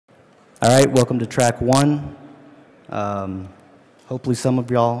All right, welcome to track one. Hopefully some of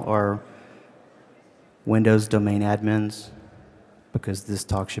y'all are Windows domain admins, because this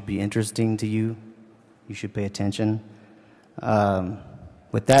talk should be interesting to you. You should pay attention.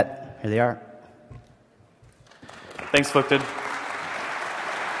 With that, here they are. Thanks, Flickted.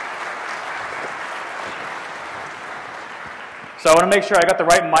 So I want to make sure I got the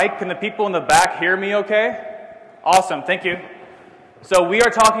right mic. Can the people in the back hear me okay? Awesome, thank you. So we are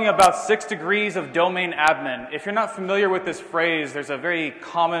talking about 6 degrees of domain admin. If you're not familiar with this phrase, there's a very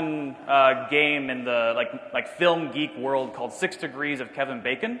common game in the like film geek world called 6 Degrees of Kevin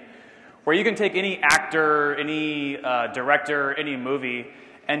Bacon, where you can take any actor, any director, any movie,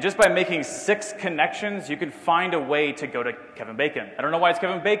 and just by making 6 connections, you can find a way to go to Kevin Bacon. I don't know why it's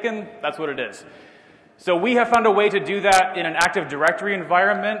Kevin Bacon, that's what it is. So we have found a way to do that in an Active Directory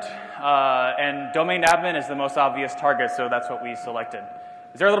environment, and domain admin is the most obvious target, so that's what we selected.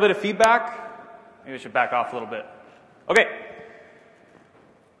 Is there a little bit of feedback? Maybe we should back off a little bit. Okay.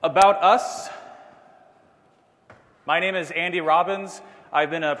 About us. My name is Andy Robbins.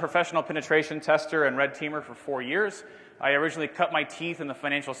 I've been a professional penetration tester and red teamer for 4 years. I originally cut my teeth in the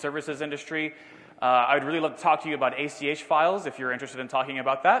financial services industry. I would really love to talk to you about ACH files if you're interested in talking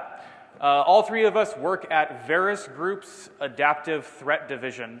about that. All 3 of us work at Varus Group's Adaptive Threat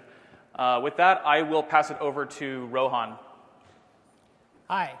Division. With that, I will pass it over to Rohan.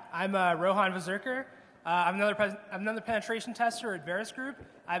 Hi, I'm Rohan Vazarkar. I'm another penetration tester at Varus Group.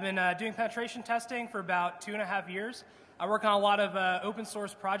 I've been doing penetration testing for about 2.5 years. I work on a lot of open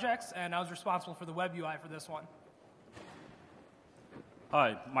source projects, and I was responsible for the web UI for this one.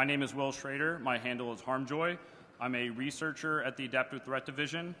 Hi, my name is Schroeder. My handle is Harmjoy. I'm a researcher at the Adaptive Threat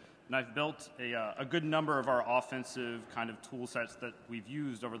Division, and I've built a good number of our offensive kind of tool sets that we've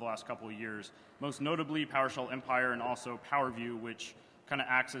used over the last couple of years, most notably PowerShell Empire and also PowerView, which kind of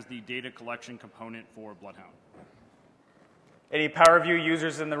acts as the data collection component for Bloodhound. Any PowerView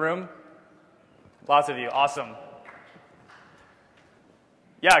users in the room? Lots of you. Awesome.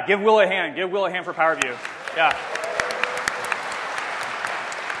 Yeah, give Will a hand. Give Will a hand for PowerView. Yeah.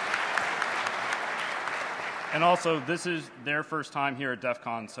 And also, this is their first time here at DEF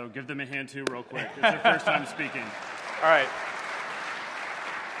CON, so give them a hand too real quick. It's their first time speaking. All right.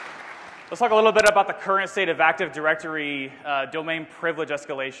 Let's talk a little bit about the current state of Active Directory domain privilege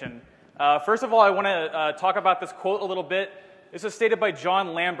escalation. First of all, I want to talk about this quote a little bit. This is stated by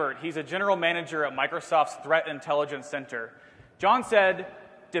John Lambert. He's a general manager at Microsoft's Threat Intelligence Center. John said,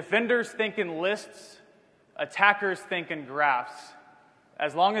 "Defenders think in lists, attackers think in graphs.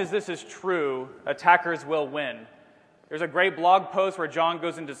 As long as this is true, attackers will win." There's a great blog post where John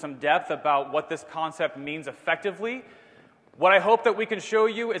goes into some depth about what this concept means effectively. What I hope that we can show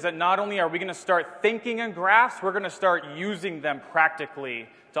you is that not only are we going to start thinking in graphs, we're going to start using them practically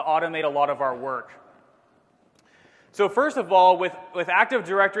to automate a lot of our work. So first of all, with Active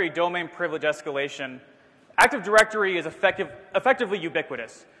Directory domain privilege escalation, Active Directory is effectively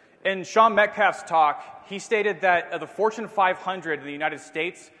ubiquitous. In Sean Metcalf's talk, he stated that of the Fortune 500 in the United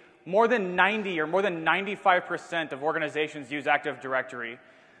States, more than 90 or more than 95% of organizations use Active Directory.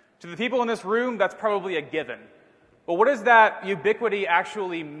 To the people in this room, that's probably a given. But what does that ubiquity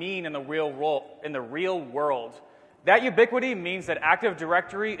actually mean in the real world? That ubiquity means that Active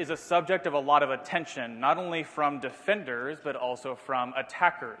Directory is a subject of a lot of attention, not only from defenders, but also from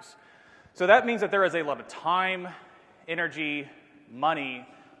attackers. So that means that there is a lot of time, energy, money,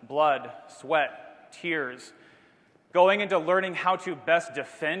 blood, sweat, tears, going into learning how to best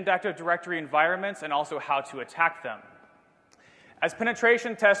defend Active Directory environments and also how to attack them. As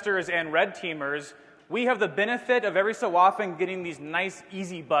penetration testers and red teamers, we have the benefit of every so often getting these nice,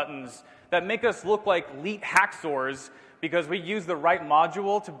 easy buttons that make us look like elite hacksaws because we use the right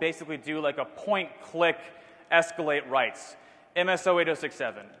module to basically do like a point-click escalate rights.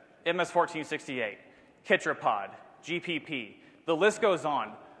 MS-08067, MS-1468, Kitrapod, GPP. The list goes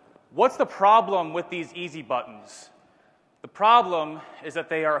on. What's the problem with these easy buttons? The problem is that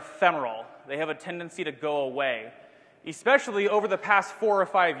they are ephemeral. They have a tendency to go away. Especially over the past 4 or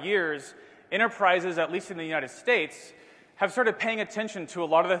 5 years, enterprises, at least in the United States, have started paying attention to a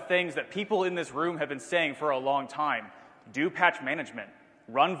lot of the things that people in this room have been saying for a long time. Do patch management,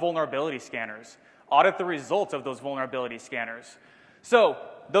 run vulnerability scanners, audit the results of those vulnerability scanners. So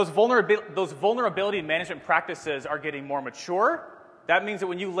those vulnerability management practices are getting more mature. That means that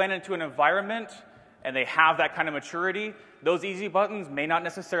when you land into an environment and they have that kind of maturity, those easy buttons may not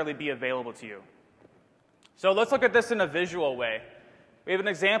necessarily be available to you. So let's look at this in a visual way. We have an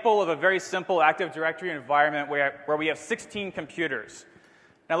example of a very simple Active Directory environment where we have 16 computers.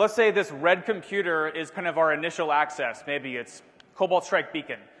 Now let's say this red computer is kind of our initial access. Maybe it's Cobalt Strike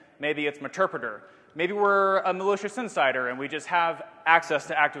Beacon. Maybe it's Meterpreter. Maybe we're a malicious insider and we just have access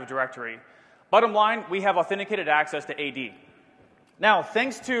to Active Directory. Bottom line, we have authenticated access to AD. Now,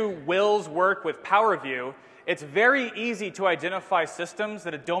 thanks to Will's work with PowerView, it's very easy to identify systems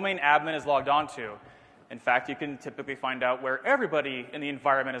that a domain admin is logged onto. In fact, you can typically find out where everybody in the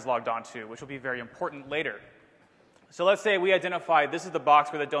environment is logged onto, which will be very important later. So let's say we identify this is the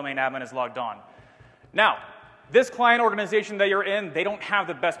box where the domain admin is logged on. Now, this client organization that you're in, they don't have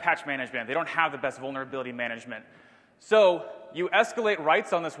the best patch management. They don't have the best vulnerability management. So you escalate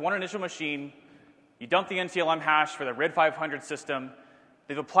rights on this one initial machine. You dump the NTLM hash for the RID 500 system.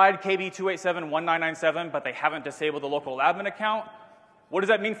 They've applied KB 287-1997, but they haven't disabled the local admin account. What does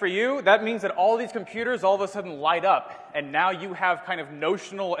that mean for you? That means that all these computers all of a sudden light up, and now you have kind of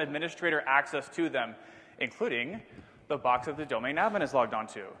notional administrator access to them, including the box that the domain admin is logged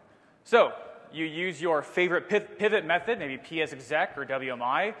onto. So you use your favorite pivot method, maybe PSExec or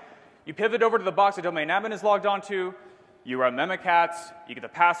WMI. You pivot over to the box the domain admin is logged onto. You run memcats. You get the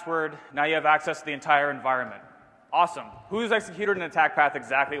password. Now you have access to the entire environment. Awesome. Who's executed an attack path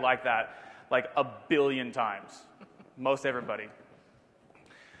exactly like that? Like a billion times. Most everybody.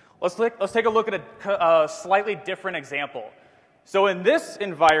 Let's take a look at a slightly different example. So in this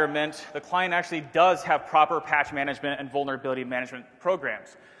environment, the client actually does have proper patch management and vulnerability management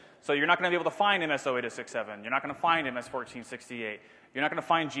programs. So you're not going to be able to find MS-08-67. You're not going to find MS-1468. You're not going to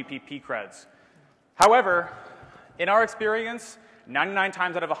find GPP creds. However, in our experience, 99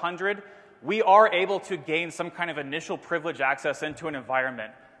 times out of 100, we are able to gain some kind of initial privilege access into an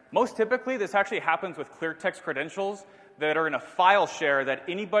environment. Most typically, this actually happens with clear text credentials that are in a file share that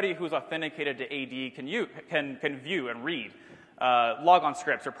anybody who's authenticated to AD can view and read. Logon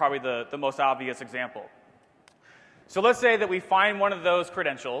scripts are probably the most obvious example. So let's say that we find one of those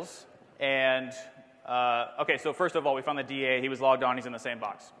credentials, and okay, so first of all, we found the DA, he was logged on, he's in the same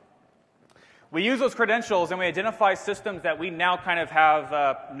box. We use those credentials and we identify systems that we now kind of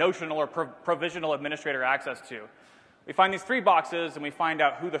have notional or provisional administrator access to. We find these 3 boxes and we find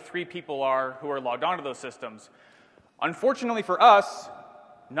out who the 3 people are who are logged onto those systems. Unfortunately for us,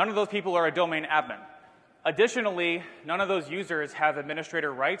 none of those people are a domain admin. Additionally, none of those users have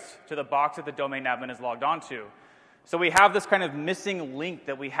administrator rights to the box that the domain admin is logged onto. So we have this kind of missing link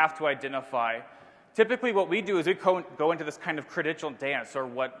that we have to identify. Typically what we do is we go into this kind of credential dance, or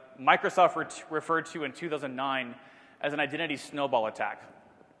what Microsoft referred to in 2009 as an identity snowball attack.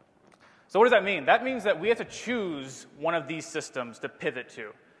 So what does that mean? That means that we have to choose one of these systems to pivot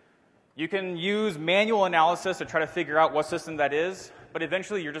to. You can use manual analysis to try to figure out what system that is, but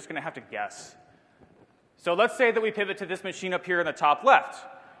eventually you're just going to have to guess. So let's say that we pivot to this machine up here in the top left.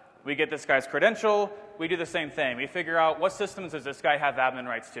 We get this guy's credential. We do the same thing. We figure out what systems does this guy have admin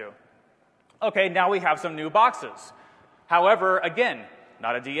rights to. Okay, now we have some new boxes. However, again,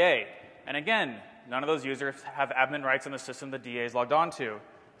 not a DA. And again, none of those users have admin rights in the system the DA is logged onto.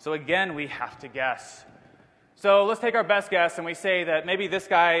 So again, we have to guess. So let's take our best guess and we say that maybe this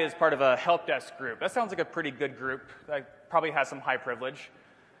guy is part of a help desk group. That sounds like a pretty good group. That probably has some high privilege.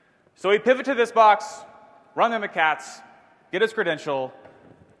 So we pivot to this box, run memcats, get his credential,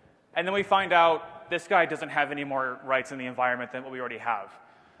 and then we find out this guy doesn't have any more rights in the environment than what we already have.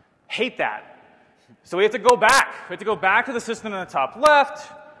 Hate that. So we have to go back. We have to go back to the system in the top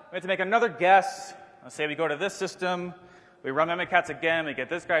left. We have to make another guess. Let's say we go to this system. We run memcats again. We get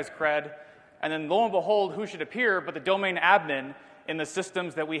this guy's cred. And then lo and behold, who should appear but the domain admin in the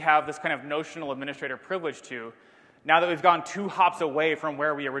systems that we have this kind of notional administrator privilege to, now that we've gone 2 hops away from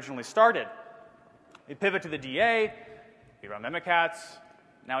where we originally started. We pivot to the DA. We run memcats.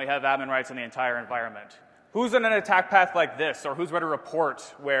 Now we have admin rights in the entire environment. Who's in an attack path like this, or who's read a report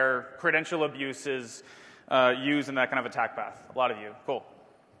where credential abuse is used in that kind of attack path? A lot of you. Cool.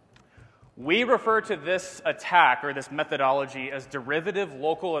 We refer to this attack, or this methodology, as derivative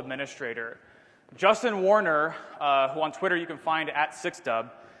local administrator. Justin Warner, who on Twitter you can find at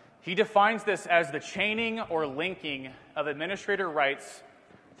 6dub, he defines this as the chaining or linking of administrator rights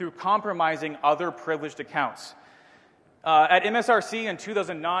through compromising other privileged accounts. At MSRC in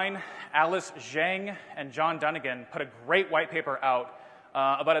 2009, Alice Zhang and John Dunnigan put a great white paper out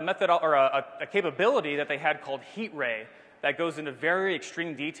about a method or a capability that they had called Heat Ray that goes into very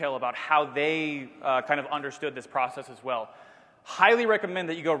extreme detail about how they kind of understood this process as well. Highly recommend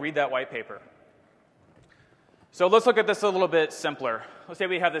that you go read that white paper. So let's look at this a little bit simpler. Let's say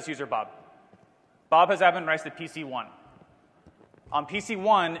we have this user Bob. Bob has admin rights to PC1. On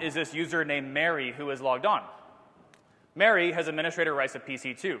PC1 is this user named Mary who is logged on. Mary has administrator rights to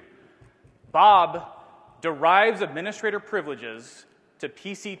PC2. Bob derives administrator privileges to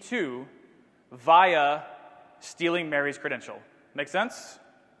PC2 via stealing Mary's credential. Make sense?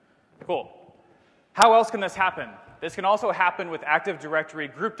 Cool. How else can this happen? This can also happen with Active Directory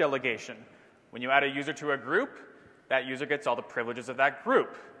group delegation. When you add a user to a group, that user gets all the privileges of that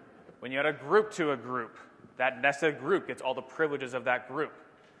group. When you add a group to a group, that nested group gets all the privileges of that group.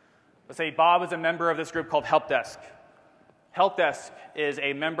 Let's say Bob is a member of this group called Help Desk. Help Desk is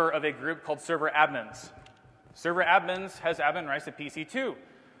a member of a group called Server Admins. Server Admins has admin rights to PC2.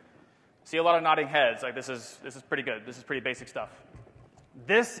 See a lot of nodding heads, like this is pretty good. This is pretty basic stuff.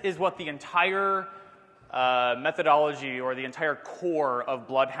 This is what the entire methodology or the entire core of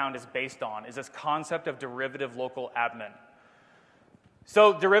Bloodhound is based on, is this concept of derivative local admin.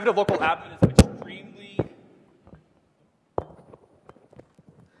 So derivative local admin is an extremely...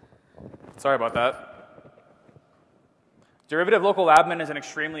 Sorry about that. Derivative local admin is an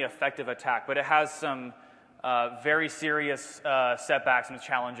extremely effective attack, but it has some very serious setbacks and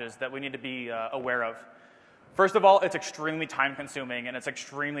challenges that we need to be aware of. First of all, it's extremely time-consuming and it's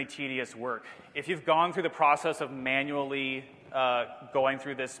extremely tedious work. If you've gone through the process of manually going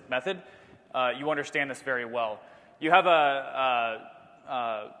through this method, you understand this very well. You have a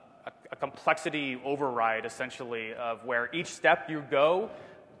complexity override, essentially, of where each step you go,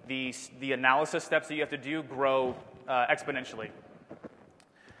 the analysis steps that you have to do grow exponentially.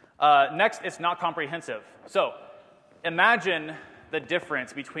 Next, it's not comprehensive. So imagine the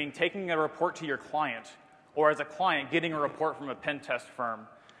difference between taking a report to your client or as a client getting a report from a pen test firm.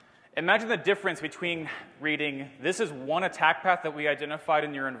 Imagine the difference between reading, this is one attack path that we identified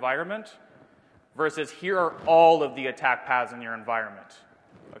in your environment, versus here are all of the attack paths in your environment.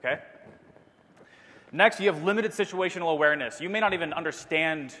 Okay? Next, you have limited situational awareness. You may not even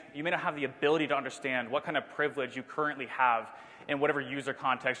understand, you may not have the ability to understand what kind of privilege you currently have in whatever user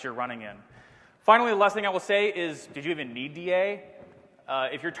context you're running in. Finally, the last thing I will say is, did you even need DA?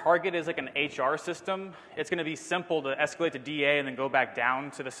 If your target is like an HR system, it's going to be simple to escalate to DA and then go back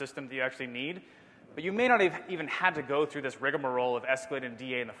down to the system that you actually need. But you may not have even had to go through this rigmarole of escalating to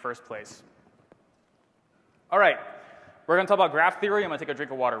DA in the first place. All right, we're going to talk about graph theory. I'm going to take a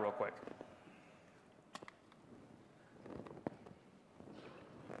drink of water real quick.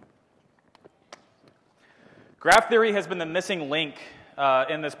 Graph theory has been the missing link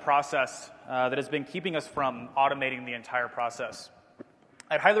in this process that has been keeping us from automating the entire process.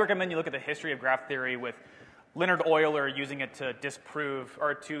 I'd highly recommend you look at the history of graph theory with Leonard Euler using it to disprove,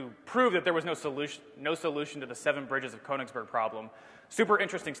 or to prove that there was no solution to the 7 bridges of Königsberg problem. Super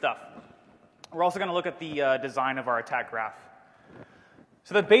interesting stuff. We're also going to look at the design of our attack graph.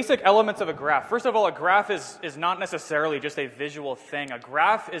 So the basic elements of a graph. First of all, a graph is not necessarily just a visual thing. A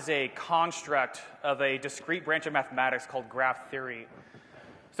graph is a construct of a discrete branch of mathematics called graph theory.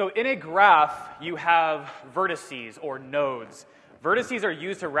 So in a graph, you have vertices or nodes. Vertices are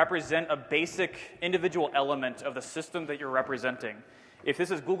used to represent a basic individual element of the system that you're representing. If this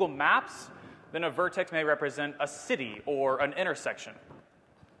is Google Maps, then a vertex may represent a city or an intersection.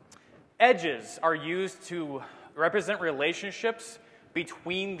 Edges are used to represent relationships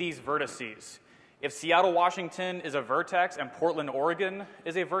between these vertices. If Seattle, Washington is a vertex and Portland, Oregon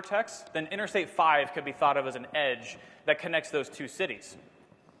is a vertex, then Interstate 5 could be thought of as an edge that connects those two cities.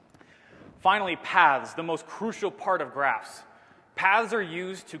 Finally, paths, the most crucial part of graphs. Paths are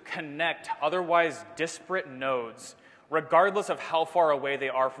used to connect otherwise disparate nodes, regardless of how far away they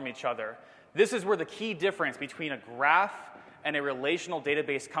are from each other. This is where the key difference between a graph and a relational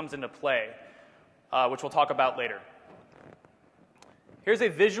database comes into play, which we'll talk about later. Here's a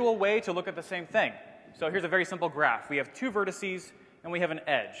visual way to look at the same thing. So here's a very simple graph. We have 2 vertices, and we have an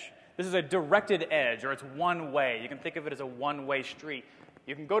edge. This is a directed edge, or it's one way. You can think of it as a one-way street.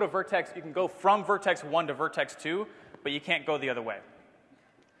 You can go from vertex 1 to vertex 2, but you can't go the other way.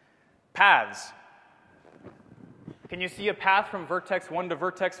 Paths. Can you see a path from vertex 1 to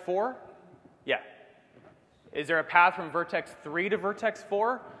vertex 4? Yeah. Is there a path from vertex 3 to vertex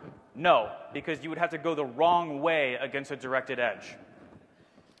 4? No, because you would have to go the wrong way against a directed edge.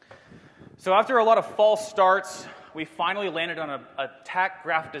 So after a lot of false starts, we finally landed on an attack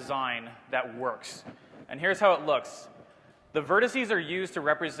graph design that works. And here's how it looks. The vertices are used to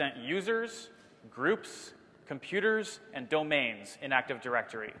represent users, groups, computers, and domains in Active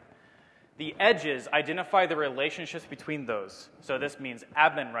Directory. The edges identify the relationships between those. So this means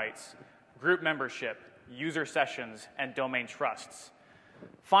admin rights, group membership, user sessions, and domain trusts.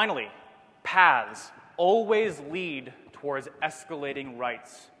 Finally, paths always lead towards escalating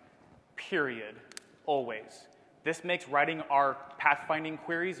rights, period, always. This makes writing our pathfinding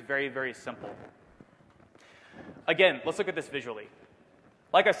queries very, very simple. Again, let's look at this visually.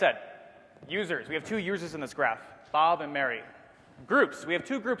 Like I said, users, we have 2 users in this graph, Bob and Mary. Groups, we have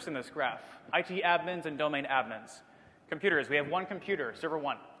 2 groups in this graph, IT admins and domain admins. Computers, we have 1 computer, server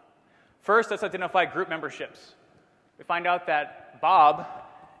 1. First, let's identify group memberships. We find out that Bob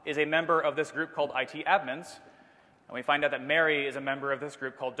is a member of this group called IT admins, and we find out that Mary is a member of this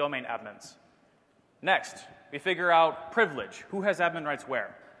group called domain admins. Next, we figure out privilege. Who has admin rights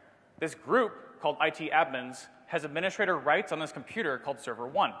where? This group called IT admins has administrator rights on this computer called server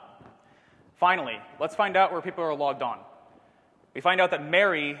 1. Finally, let's find out where people are logged on. We find out that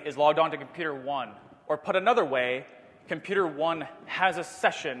Mary is logged on to computer 1, or put another way, computer 1 has a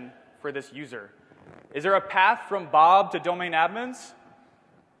session for this user. Is there a path from Bob to domain admins?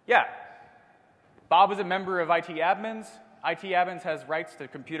 Yeah. Bob is a member of IT admins. IT admins has rights to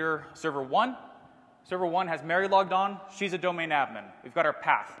computer server 1. Server 1 has Mary logged on. She's a domain admin. We've got our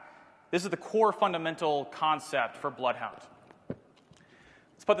path. This is the core fundamental concept for Bloodhound.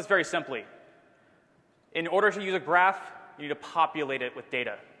 Let's put this very simply. In order to use a graph, you need to populate it with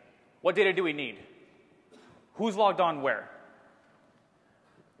data. What data do we need? Who's logged on where?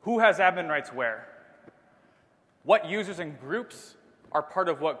 Who has admin rights where? What users and groups are part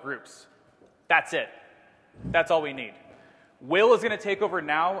of what groups? That's it. That's all we need. Will is going to take over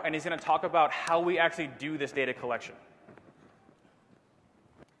now, and he's going to talk about how we actually do this data collection.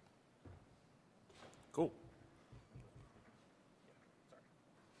 Cool.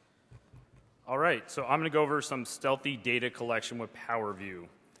 All right, so I'm going to go over some stealthy data collection with PowerView.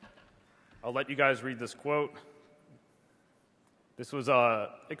 I'll let you guys read this quote. This was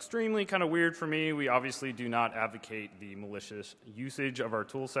extremely kind of weird for me. We obviously do not advocate the malicious usage of our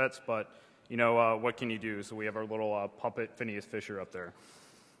tool sets, but you know, what can you do? So we have our little puppet Phineas Fisher up there.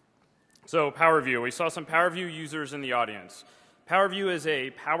 So PowerView, we saw some PowerView users in the audience. PowerView is a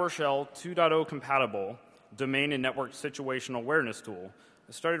PowerShell 2.0 compatible domain and network situational awareness tool.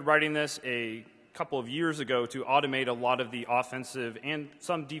 I started writing this a couple of years ago to automate a lot of the offensive and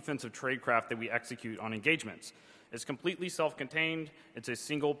some defensive tradecraft that we execute on engagements. It's completely self-contained. It's a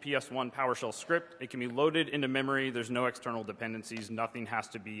single PS1 PowerShell script. It can be loaded into memory. There's no external dependencies. Nothing has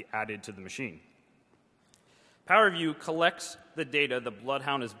to be added to the machine. PowerView collects the data the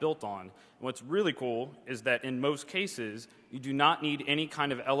Bloodhound is built on. And what's really cool is that in most cases, you do not need any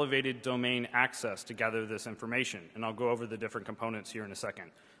kind of elevated domain access to gather this information. And I'll go over the different components here in a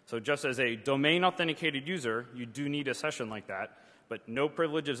second. So just as a domain authenticated user, you do need a session like that. But no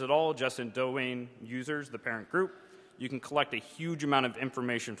privileges at all, just in domain users, the parent group. You can collect a huge amount of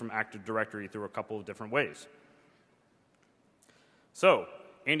information from Active Directory through a couple of different ways. So,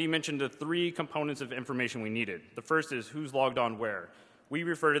 Andy mentioned the 3 components of information we needed. The first is who's logged on where. We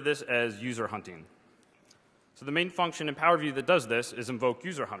refer to this as user hunting. So the main function in PowerView that does this is invoke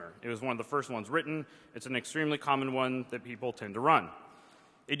user hunter. It was one of the first ones written. It's an extremely common one that people tend to run.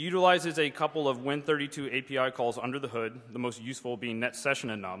 It utilizes a couple of Win32 API calls under the hood, the most useful being net session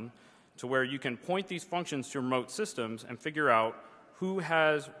and num, to where you can point these functions to remote systems and figure out who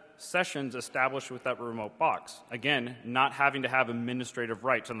has sessions established with that remote box. Again, not having to have administrative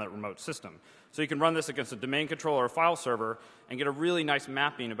rights on that remote system. So you can run this against a domain controller or file server and get a really nice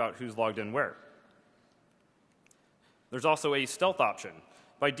mapping about who's logged in where. There's also a stealth option.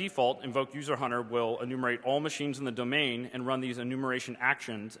 By default, Invoke User Hunter will enumerate all machines in the domain and run these enumeration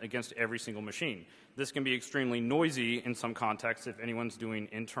actions against every single machine. This can be extremely noisy in some contexts if anyone's doing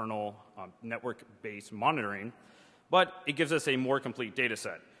internal network-based monitoring, but it gives us a more complete data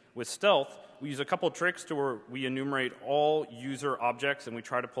set. With Stealth, we use a couple tricks to where we enumerate all user objects and we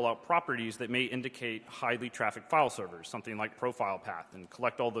try to pull out properties that may indicate highly trafficked file servers, something like profile path, and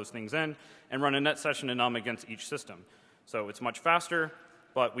collect all those things in and run a net session and num against each system. So it's much faster,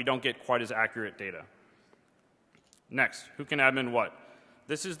 but we don't get quite as accurate data. Next, who can admin what?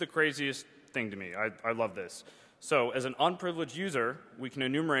 This is the craziest thing to me. I love this. So as an unprivileged user, we can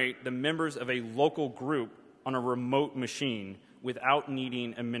enumerate the members of a local group on a remote machine without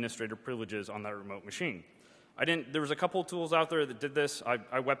needing administrator privileges on that remote machine. There was a couple tools out there that did this.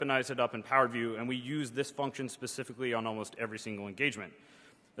 I weaponized it up in PowerView, and we use this function specifically on almost every single engagement.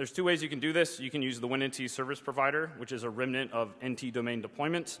 There's 2 ways you can do this. You can use the WinNT service provider, which is a remnant of NT domain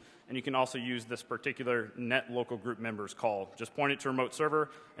deployments, and you can also use this particular net local group members call. Just point it to a remote server,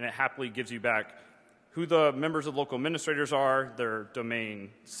 and it happily gives you back who the members of local administrators are, their domain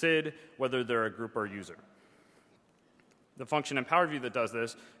SID, whether they're a group or a user. The function in PowerView that does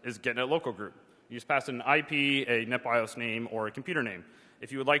this is getNet local group. You just pass an IP, a NetBIOS name, or a computer name.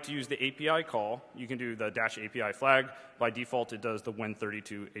 If you would like to use the API call, you can do the -API flag. By default, it does the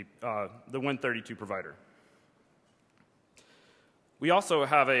Win32 provider. We also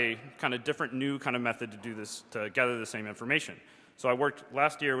have a kind of different new kind of method to do this, to gather the same information. So I worked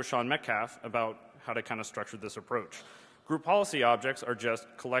last year with Sean Metcalf about how to kind of structure this approach. Group policy objects are just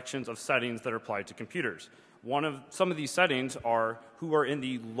collections of settings that are applied to computers. Some of these settings are who are in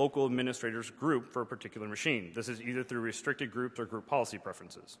the local administrators group for a particular machine. This is either through restricted groups or group policy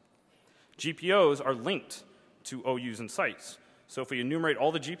preferences. GPOs are linked to OUs and sites. So if we enumerate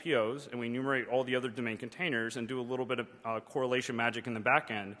all the GPOs and we enumerate all the other domain containers and do a little bit of correlation magic in the back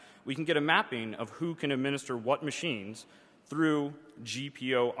end, we can get a mapping of who can administer what machines through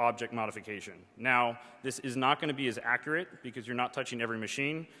GPO object modification. Now, this is not going to be as accurate because you're not touching every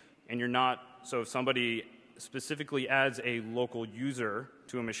machine, and you're not, so if somebody specifically adds a local user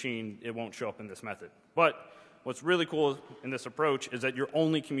to a machine, it won't show up in this method. But what's really cool in this approach is that you're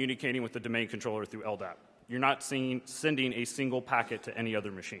only communicating with the domain controller through LDAP. You're not sending a single packet to any other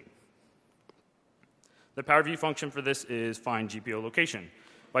machine. The PowerView function for this is find GPO location.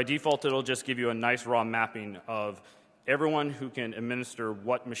 By default, it'll just give you a nice raw mapping of everyone who can administer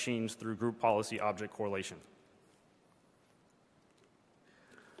what machines through group policy object correlation.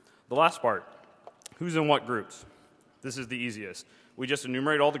 The last part, who's in what groups? This is the easiest. We just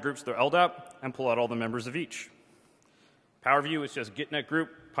enumerate all the groups through LDAP and pull out all the members of each. PowerView is just getNet group,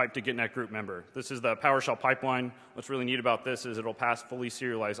 pipe to getNet group member. This is the PowerShell pipeline. What's really neat about this is it'll pass fully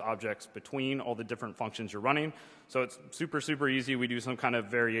serialized objects between all the different functions you're running. So it's super, super easy. We do some kind of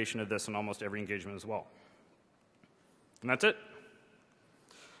variation of this in almost every engagement as well. And that's it.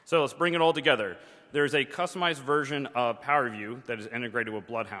 So let's bring it all together. There's a customized version of PowerView that is integrated with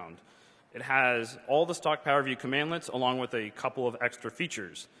Bloodhound. It has all the stock PowerView commandlets along with a couple of extra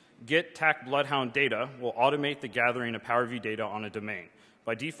features. Get TAC Bloodhound data will automate the gathering of PowerView data on a domain.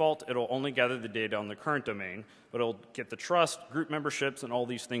 By default, it'll only gather the data on the current domain, but it'll get the trust, group memberships, and all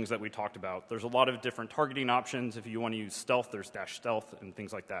these things that we talked about. There's a lot of different targeting options. If you want to use stealth, there's -stealth and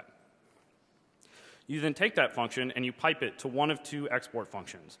things like that. You then take that function and you pipe it to one of two export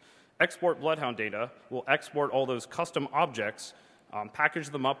functions. Export Bloodhound data will export all those custom objects, package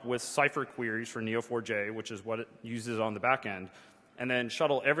them up with Cypher queries for Neo4j, which is what it uses on the back end, and then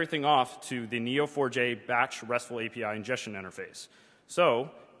shuttle everything off to the Neo4j batch RESTful API ingestion interface.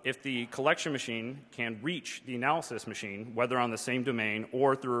 So if the collection machine can reach the analysis machine, whether on the same domain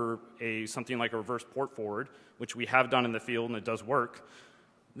or through something like a reverse port forward, which we have done in the field and it does work,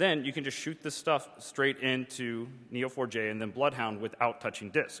 then you can just shoot this stuff straight into Neo4j and then Bloodhound without touching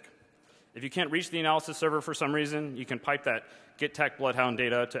disk. If you can't reach the analysis server for some reason, you can pipe that get TAC Bloodhound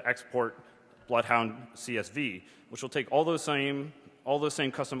data to export Bloodhound CSV, which will take all those same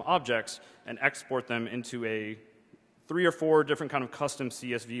custom objects and export them into 3 or 4 different kind of custom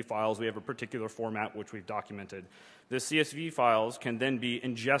CSV files. We have a particular format which we've documented. The CSV files can then be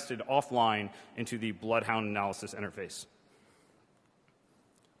ingested offline into the Bloodhound analysis interface.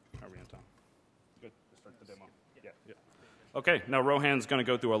 Are we on time? Good. Let's start the demo. Yeah. Okay, now Rohan's going to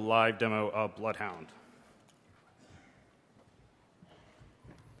go through a live demo of Bloodhound.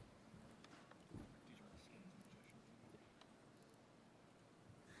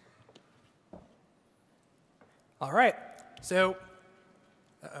 All right, so,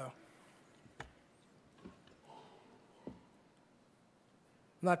 I'm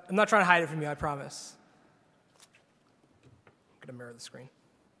not trying to hide it from you, I promise. I'm going to mirror the screen.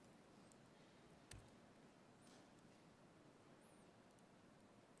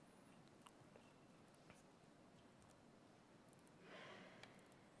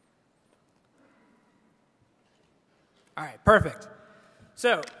 All right, perfect.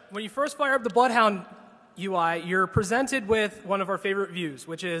 So when you first fire up the Bloodhound UI, you're presented with one of our favorite views,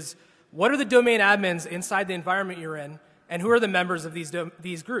 which is what are the domain admins inside the environment you're in, and who are the members of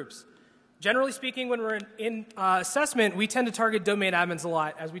these groups? Generally speaking, when we're in assessment, we tend to target domain admins a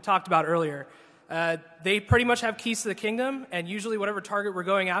lot, as we talked about earlier. They pretty much have keys to the kingdom, and usually whatever target we're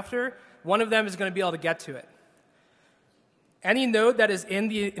going after, one of them is going to be able to get to it. Any node that is in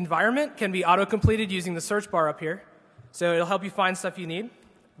the environment can be auto-completed using the search bar up here. So it'll help you find stuff you need.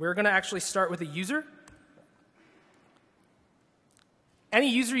 We're going to actually start with a user. Any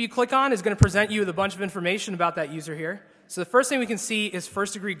user you click on is going to present you with a bunch of information about that user here. So the first thing we can see is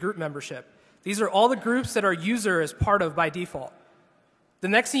first-degree group membership. These are all the groups that our user is part of by default. The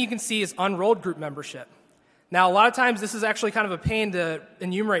next thing you can see is unrolled group membership. Now, a lot of times this is actually kind of a pain to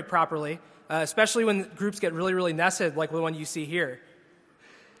enumerate properly, especially when groups get really, really nested like the one you see here.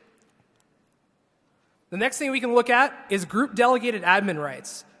 The next thing we can look at is group delegated admin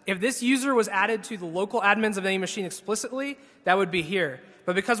rights. If this user was added to the local admins of any machine explicitly, that would be here.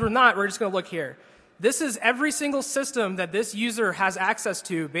 But because we're not, we're just going to look here. This is every single system that this user has access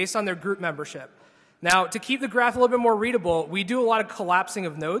to based on their group membership. Now, to keep the graph a little bit more readable, we do a lot of collapsing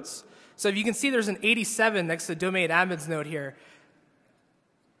of nodes. So if you can see there's an 87 next to the domain admins node here.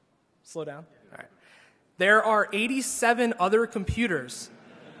 Slow down. All right. There are 87 other computers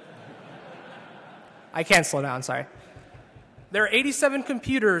I can't slow down, sorry. There are 87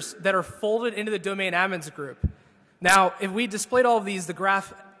 computers that are folded into the domain admins group. Now, if we displayed all of these, the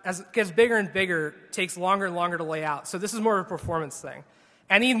graph, as it gets bigger and bigger, takes longer and longer to lay out. So this is more of a performance thing.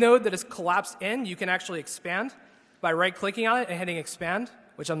 Any node that is collapsed in, you can actually expand by right-clicking on it and hitting expand,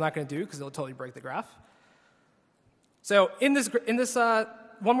 which I'm not going to do because it'll totally break the graph. So in this,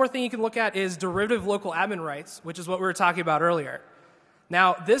 one more thing you can look at is derivative local admin rights, which is what we were talking about earlier.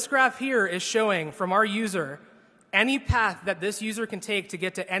 Now, this graph here is showing from our user any path that this user can take to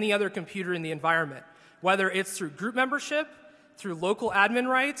get to any other computer in the environment, whether it's through group membership, through local admin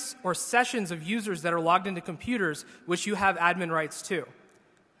rights, or sessions of users that are logged into computers which you have admin rights to.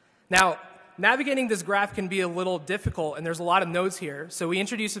 Now, navigating this graph can be a little difficult, and there's a lot of nodes here, so we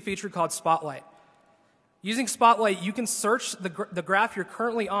introduced a feature called Spotlight. Using Spotlight, you can search the graph you're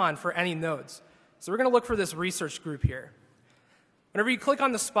currently on for any nodes. So we're going to look for this research group here. Whenever you click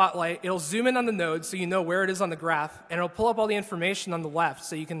on the Spotlight, it'll zoom in on the node so you know where it is on the graph, and it'll pull up all the information on the left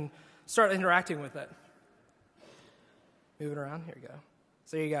so you can start interacting with it. Move it around. Here we go.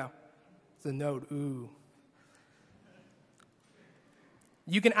 So there you go. It's a node. Ooh.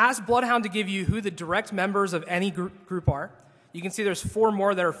 You can ask Bloodhound to give you who the direct members of any group are. You can see there's 4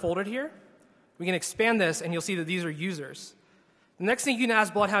 more that are folded here. We can expand this, and you'll see that these are users. The next thing you can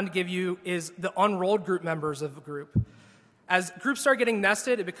ask Bloodhound to give you is the unrolled group members of a group. As groups start getting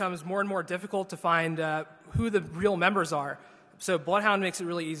nested, it becomes more and more difficult to find who the real members are. So Bloodhound makes it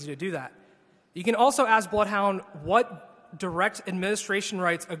really easy to do that. You can also ask Bloodhound what direct administration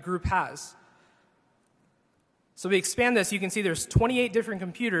rights a group has. So we expand this, you can see there's 28 different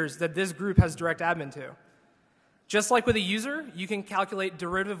computers that this group has direct admin to. Just like with a user, you can calculate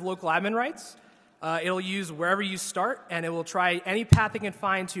derivative local admin rights. It'll use wherever you start, and it will try any path it can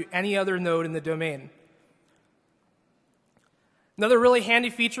find to any other node in the domain. Another really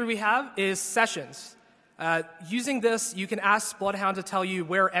handy feature we have is sessions. Using this, you can ask Bloodhound to tell you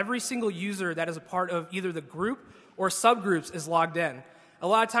where every single user that is a part of either the group or subgroups is logged in. A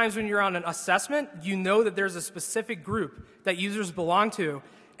lot of times when you're on an assessment, you know that there's a specific group that users belong to,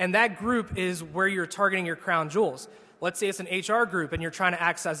 and that group is where you're targeting your crown jewels. Let's say it's an HR group and you're trying to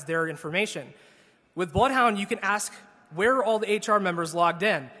access their information. With Bloodhound, you can ask where are all the HR members logged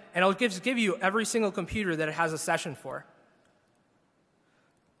in, and it'll give you every single computer that it has a session for.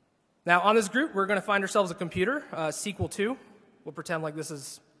 Now, on this group, we're going to find ourselves a computer, sequel 2. We'll pretend like this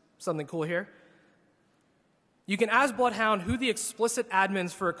is something cool here. You can ask Bloodhound who the explicit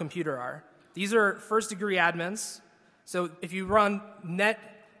admins for a computer are. These are first-degree admins. So if you run net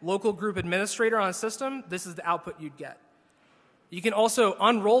local group administrator on a system, this is the output you'd get. You can also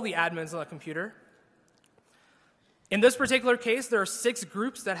unroll the admins on a computer. In this particular case, there are 6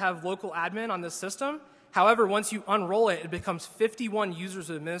 groups that have local admin on this system. However, once you unroll it, it becomes 51 users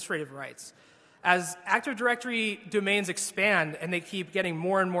with administrative rights. As Active Directory domains expand and they keep getting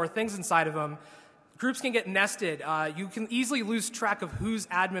more and more things inside of them, groups can get nested. You can easily lose track of who's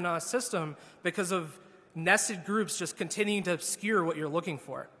admin on a system because of nested groups just continuing to obscure what you're looking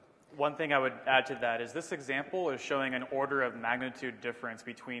for. One thing I would add to that is this example is showing an order of magnitude difference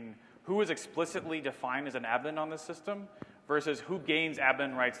between who is explicitly defined as an admin on the system versus who gains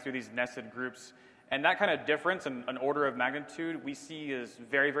admin rights through these nested groups. And that kind of difference in an order of magnitude we see is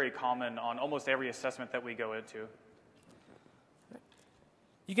very, very common on almost every assessment that we go into.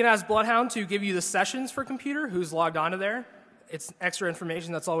 You can ask Bloodhound to give you the sessions for computer, who's logged onto there. It's extra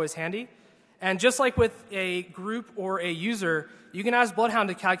information that's always handy. And just like with a group or a user, you can ask Bloodhound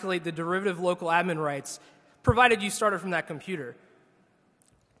to calculate the derivative local admin rights, provided you started from that computer.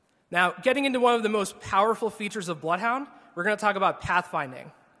 Now, getting into one of the most powerful features of Bloodhound, we're going to talk about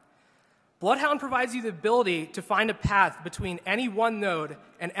pathfinding. Bloodhound provides you the ability to find a path between any one node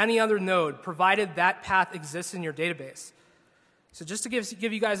and any other node, provided that path exists in your database. So just to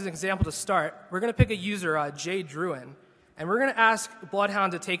give you guys an example to start, we're going to pick a user, Jay Druin, and we're going to ask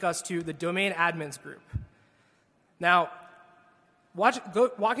Bloodhound to take us to the domain admins group. Now,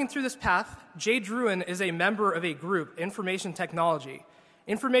 walking through this path, Jay Druin is a member of a group, Information Technology.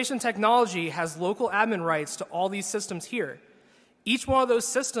 Information Technology has local admin rights to all these systems here. Each one of those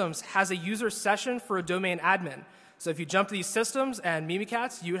systems has a user session for a domain admin. So if you jump to these systems and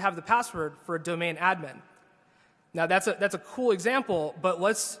Mimikatz, you would have the password for a domain admin. Now that's a cool example, but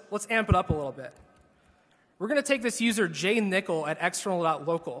let's amp it up a little bit. We're going to take this user Jay Nickel at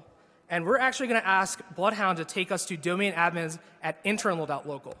external.local, and we're actually going to ask Bloodhound to take us to domain admins at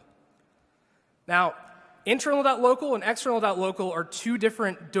internal.local. Now, internal.local and external.local are 2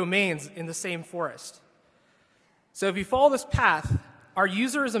 different domains in the same forest. So if you follow this path, our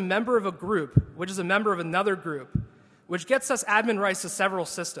user is a member of a group, which is a member of another group, which gets us admin rights to several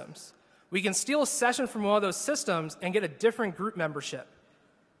systems. We can steal a session from one of those systems and get a different group membership.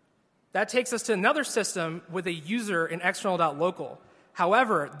 That takes us to another system with a user in external.local.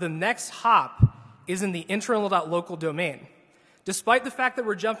 However, the next hop is in the internal.local domain. Despite the fact that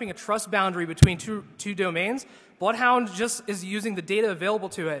we're jumping a trust boundary between two domains, Bloodhound just is using the data available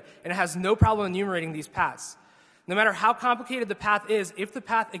to it, and it has no problem enumerating these paths. No matter how complicated the path is, if the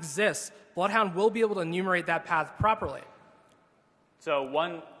path exists, Bloodhound will be able to enumerate that path properly. So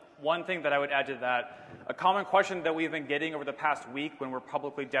one thing that I would add to that, a common question that we've been getting over the past week when we're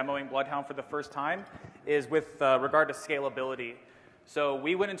publicly demoing Bloodhound for the first time is with regard to scalability. So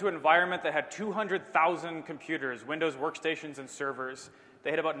we went into an environment that had 200,000 computers, Windows workstations and servers.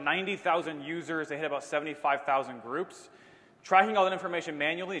 They had about 90,000 users. They had about 75,000 groups. Tracking all that information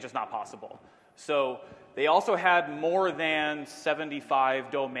manually is just not possible. So they also had more than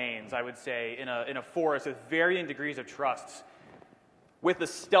 75 domains, I would say, in a forest with varying degrees of trust. With the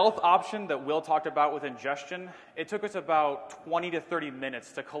stealth option that Will talked about with ingestion, it took us about 20 to 30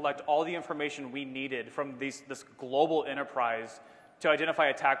 minutes to collect all the information we needed from this global enterprise to identify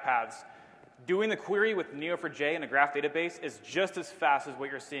attack paths. Doing the query with Neo4j in a graph database is just as fast as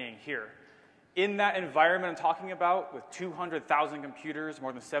what you're seeing here. In that environment I'm talking about, with 200,000 computers,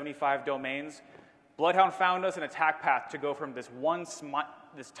 more than 75 domains, Bloodhound found us an attack path to go from this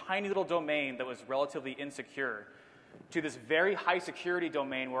tiny little domain that was relatively insecure to this very high security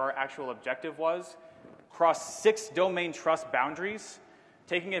domain where our actual objective was, cross 6 domain trust boundaries,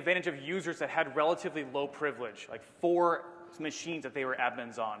 taking advantage of users that had relatively low privilege, like 4 machines that they were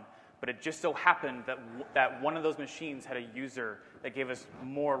admins on. But it just so happened that one of those machines had a user that gave us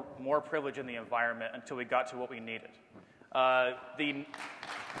more privilege in the environment until we got to what we needed.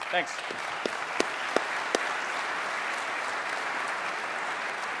 Thanks.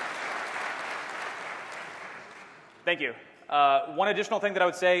 Thank you. One additional thing that I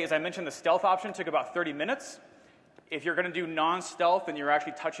would say is I mentioned the stealth option took about 30 minutes. If you're going to do non-stealth and you're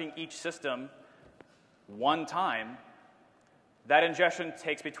actually touching each system one time, that ingestion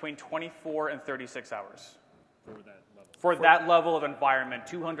takes between 24 and 36 hours. For that level of environment,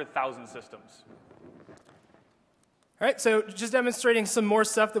 200,000 systems. All right, so just demonstrating some more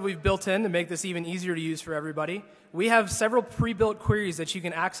stuff that we've built in to make this even easier to use for everybody. We have several pre-built queries that you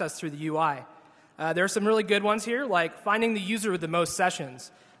can access through the UI. There are some really good ones here, like finding the user with the most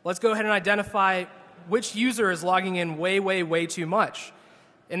sessions. Let's go ahead and identify which user is logging in way too much.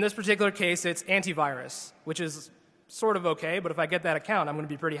 In this particular case, it's antivirus, which is sort of okay, but if I get that account, I'm going to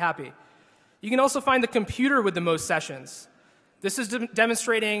be pretty happy. You can also find the computer with the most sessions. This is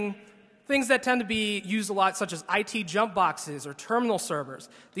demonstrating things that tend to be used a lot, such as IT jump boxes or terminal servers.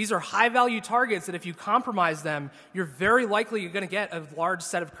 These are high-value targets that if you compromise them, you're very likely going to get a large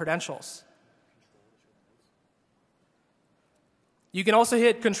set of credentials. You can also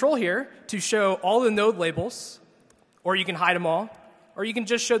hit Control here to show all the node labels, or you can hide them all, or you can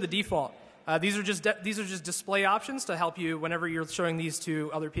just show the default. These are just display options to help you whenever you're showing these to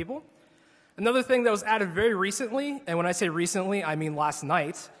other people. Another thing that was added very recently, and when I say recently, I mean last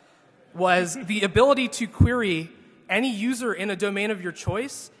night, was the ability to query any user in a domain of your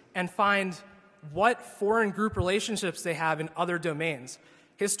choice and find what foreign group relationships they have in other domains.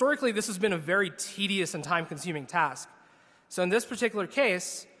 Historically, this has been a very tedious and time-consuming task. So in this particular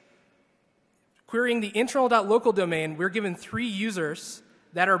case, querying the internal.local domain, we're given 3 users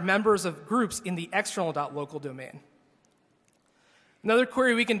that are members of groups in the external.local domain. Another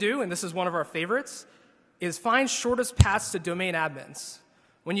query we can do, and this is one of our favorites, is find shortest paths to domain admins.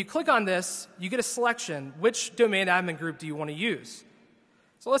 When you click on this, you get a selection. Which domain admin group do you want to use?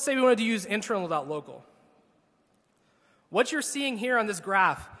 So let's say we wanted to use internal.local. What you're seeing here on this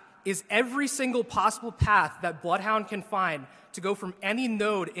graph is every single possible path that Bloodhound can find to go from any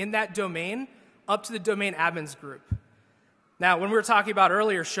node in that domain up to the domain admins group. Now, when we were talking about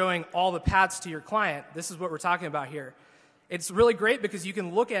earlier showing all the paths to your client, this is what we're talking about here. It's really great because you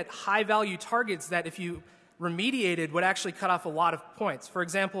can look at high-value targets that if you remediated would actually cut off a lot of points. For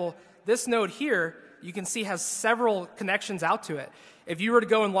example, this node here, you can see has several connections out to it. If you were to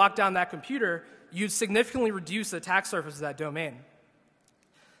go and lock down that computer, you'd significantly reduce the attack surface of that domain.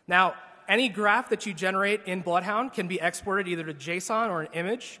 Now, any graph that you generate in Bloodhound can be exported either to JSON or an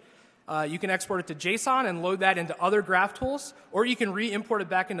image. You can export it to JSON and load that into other graph tools, or you can re-import it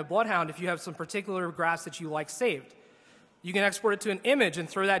back into Bloodhound if you have some particular graphs that you like saved. You can export it to an image and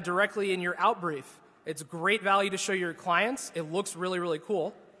throw that directly in your out brief. It's great value to show your clients. It looks really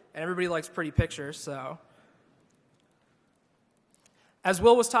cool, and everybody likes pretty pictures, so. As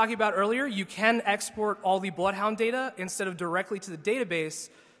Will was talking about earlier, you can export all the Bloodhound data instead of directly to the database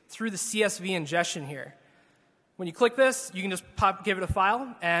through the CSV ingestion here. When you click this, you can just give it a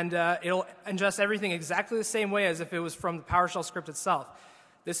file, and it'll ingest everything exactly the same way as if it was from the PowerShell script itself.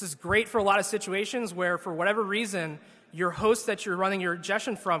 This is great for a lot of situations where, for whatever reason, your host that you're running your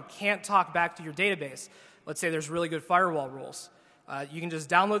ingestion from can't talk back to your database. Let's say there's really good firewall rules. You can just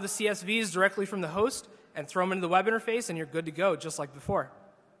download the CSVs directly from the host and throw them into the web interface, and you're good to go, just like before.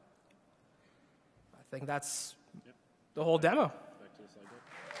 I think that's the whole demo.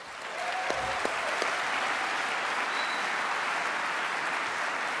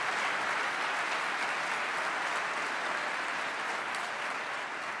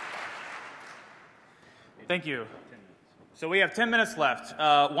 Thank you. So we have 10 minutes left.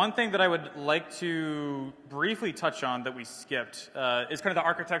 One thing that I would like to briefly touch on that we skipped is kind of the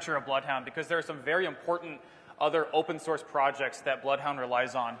architecture of Bloodhound, because there are some very important other open source projects that Bloodhound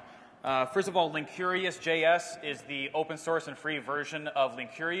relies on. First of all, Linkurious.js is the open source and free version of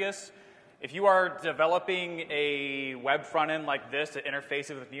Linkurious. If you are developing a web front end like this that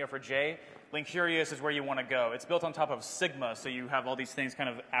interfaces with Neo4j, Linkurious is where you want to go. It's built on top of Sigma, so you have all these things kind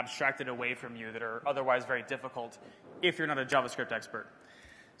of abstracted away from you that are otherwise very difficult if you're not a JavaScript expert.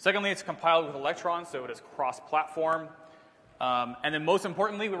 Secondly, it's compiled with Electron, so it is cross-platform. And then most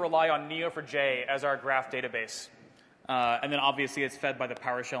importantly, we rely on Neo4j as our graph database. And then obviously it's fed by the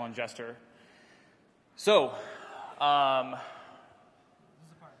PowerShell ingester. So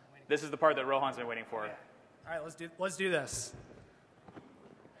this is the part that Rohan's been waiting for. Yeah. All right, let's do this.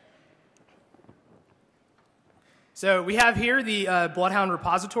 So we have here the Bloodhound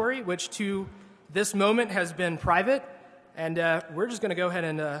repository, which to this moment has been private. And we're just going to go ahead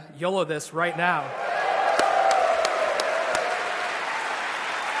and YOLO this right now.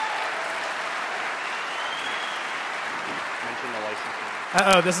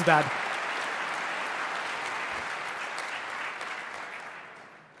 Uh-oh, this is bad.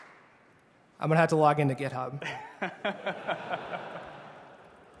 I'm going to have to log into GitHub.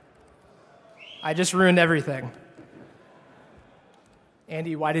 I just ruined everything.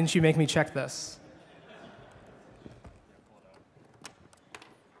 Andy, why didn't you make me check this?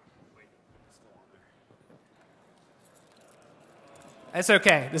 It's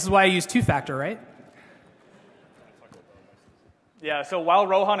okay. This is why I use two-factor, right? Yeah, so while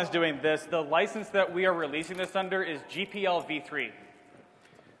Rohan is doing this, the license that we are releasing this under is GPL v3.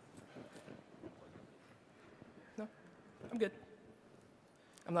 No, I'm good.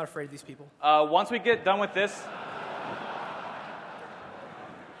 I'm not afraid of these people. Once we get done with this...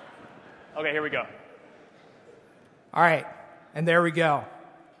 Okay, here we go. All right, and there we go.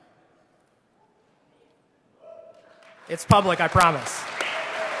 It's public, I promise.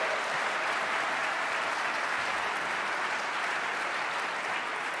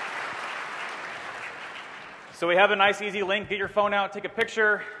 So we have a nice, easy link. Get your phone out, take a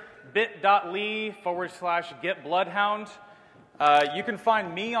picture, bit.ly/getbloodhound. You can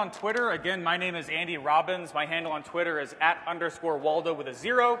find me on Twitter. Again, my name is Andy Robbins. My handle on Twitter is @_Waldo with a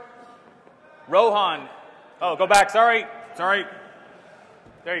 0. Rohan. Oh, go back. Sorry. There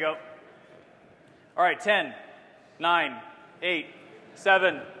you go. All right, 10, 9, 8,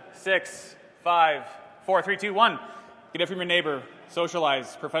 7, 6, 5, 4, 3, 2, 1. Get it from your neighbor.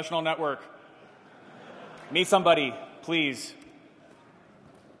 Socialize. Professional network. Meet somebody, please.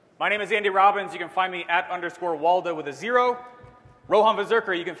 My name is Andy Robbins. You can find me @_Waldo with a 0. Rohan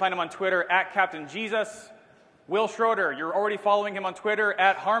Vazarkar, you can find him on Twitter @CaptainJesus. Will Schroeder, you're already following him on Twitter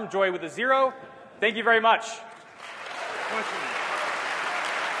 @HarmJoy with a 0. Thank you very much.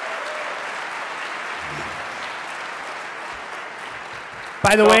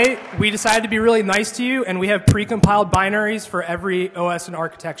 By the way, we decided to be really nice to you, and we have pre-compiled binaries for every OS and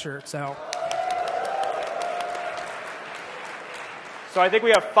architecture. So I think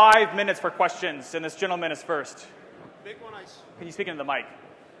we have 5 minutes for questions, and this gentleman is first. Big one, Can you speak into the mic?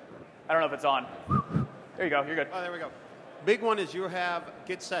 I don't know if it's on. There you go. You're good. Oh, there we go. Big one is you have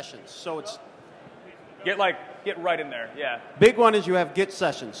Git sessions. So it's Get right in there. Yeah. big one is you have Git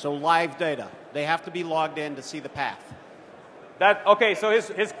sessions. So live data. They have to be logged in to see the path. Okay, so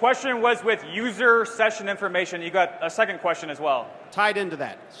his question was with user session information. You got a second question as well. Tied into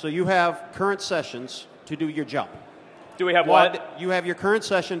that. So you have current sessions to do your jump. Do we have what? You have your current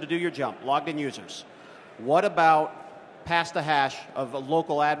session to do your jump, logged in users. What about pass the hash of a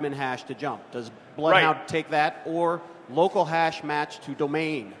local admin hash to jump? Does Bloodhound take that? Or local hash match to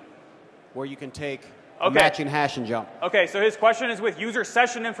domain, where you can take a matching hash and jump? Okay, so his question is with user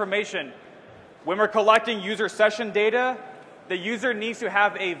session information. When we're collecting user session data, the user needs to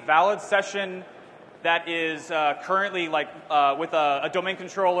have a valid session that is currently with a domain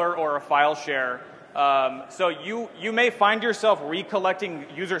controller or a file share. So you may find yourself recollecting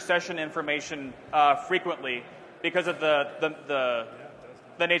user session information frequently. because of the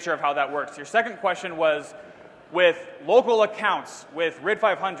nature of how that works. Your second question was with local accounts, with RID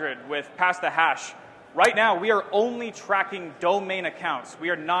 500, with pass the hash. Right now, we are only tracking domain accounts. We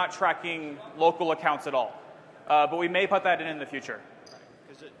are not tracking local accounts at all. But we may put that in the future.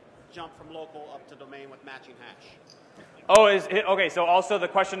 Because it jumped from local up to domain with matching hash. Oh, okay, so also the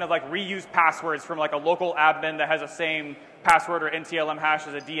question of like reuse passwords from like a local admin that has the same password or NTLM hash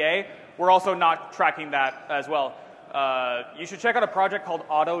as a DA, we're also not tracking that as well. You should check out a project called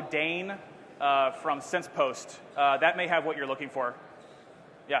AutoDane from SensePost. That may have what you're looking for.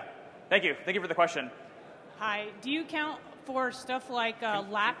 Yeah, thank you. Thank you for the question. Hi, do you count for stuff like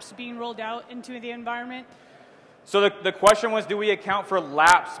laps being rolled out into the environment? So the question was, do we account for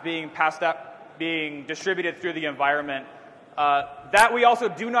laps being passed up, being distributed through the environment? That we also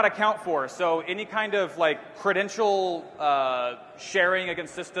do not account for. So any kind of like credential sharing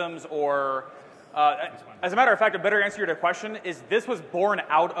against systems or, as a matter of fact, a better answer to your question is this was born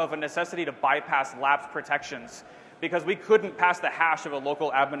out of a necessity to bypass laps protections. Because we couldn't pass the hash of a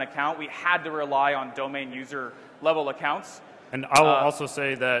local admin account, we had to rely on domain user level accounts. And I will also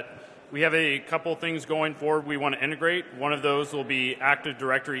say that we have a couple things going forward we want to integrate. One of those will be Active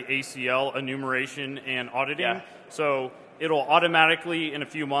Directory ACL enumeration and auditing. Yeah. So it'll automatically, in a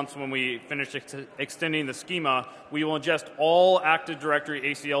few months when we finish extending the schema, we will ingest all Active Directory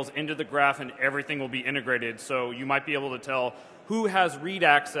ACLs into the graph and everything will be integrated. So you might be able to tell who has read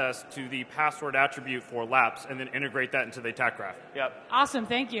access to the password attribute for laps and then integrate that into the attack graph. Yep. Awesome,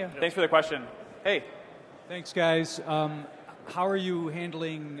 thank you. Thanks for the question. Hey. Thanks, guys. How are you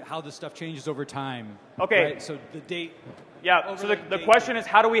handling how this stuff changes over time? Okay. Right? So the date. Yeah, so the question is,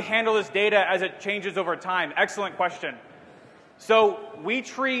 how do we handle this data as it changes over time? Excellent question. So we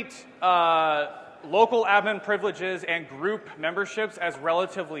treat local admin privileges and group memberships as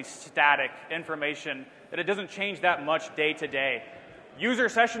relatively static information, that it doesn't change that much day to day. User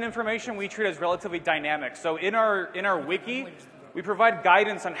session information we treat as relatively dynamic. So in our wiki, we provide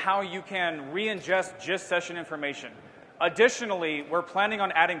guidance on how you can re-ingest gist session information. Additionally, we're planning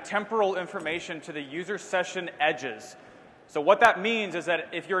on adding temporal information to the user session edges. So what that means is that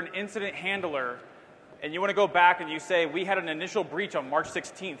if you're an incident handler and you want to go back and you say, we had an initial breach on March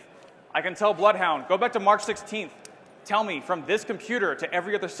 16th, I can tell Bloodhound, go back to March 16th. Tell me from this computer to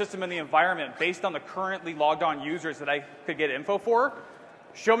every other system in the environment based on the currently logged on users that I could get info for,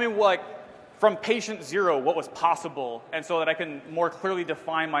 show me like from patient 0 what was possible, and so that I can more clearly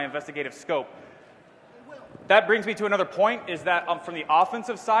define my investigative scope. That brings me to another point, is that from the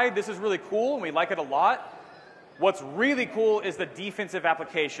offensive side, this is really cool and we like it a lot. What's really cool is the defensive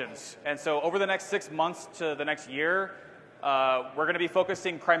applications. And so over the next 6 months to the next year, we're going to be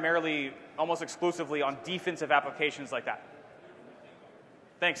focusing primarily, almost exclusively, on defensive applications like that.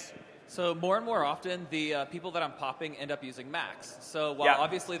 Thanks. So more and more often, the people that I'm popping end up using Macs. So while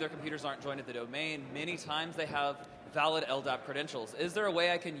obviously their computers aren't joined at the domain, many times they have valid LDAP credentials. Is there a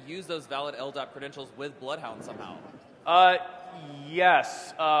way I can use those valid LDAP credentials with Bloodhound somehow?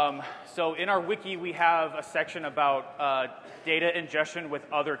 Yes. So in our wiki, we have a section about data ingestion with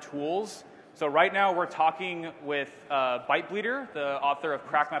other tools. So right now, we're talking with Bytebleeder, the author of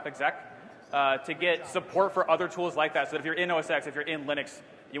CrackMapExec, to get support for other tools like that. So if you're in OS X, if you're in Linux,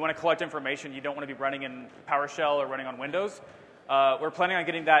 you want to collect information, you don't want to be running in PowerShell or running on Windows, we're planning on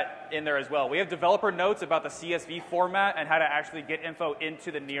getting that in there as well. We have developer notes about the CSV format and how to actually get info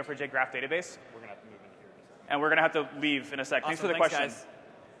into the Neo4j graph database. We're going to have to move in here. And we're going to have to leave in a sec. Awesome. Thanks for the Thanks, question. guys.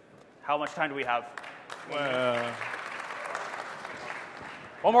 How much time do we have?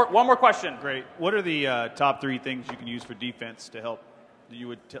 One more question. Great. What are the top 3 things you can use for defense to help that you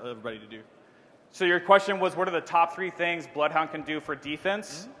would tell everybody to do? So your question was, what are the top 3 things Bloodhound can do for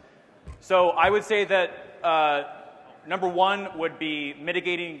defense? Mm-hmm. So I would say that number 1 would be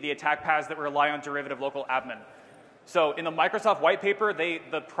mitigating the attack paths that rely on derivative local admin. So in the Microsoft white paper,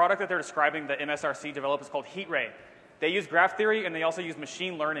 the product that they're describing, the MSRC developed, is called HeatRay. They use graph theory, and they also use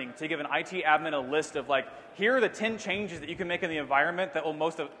machine learning to give an IT admin a list of, like, here are the 10 changes that you can make in the environment that will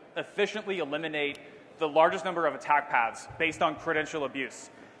most efficiently eliminate the largest number of attack paths based on credential abuse.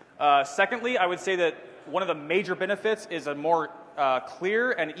 Secondly, I would say that one of the major benefits is a more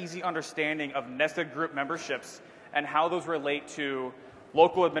clear and easy understanding of nested group memberships and how those relate to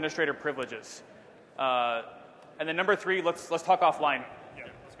local administrator privileges. And then number 3, let's talk offline. Yeah,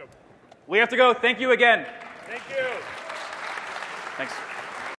 let's go. We have to go. Thank you again. Thank you. Thanks.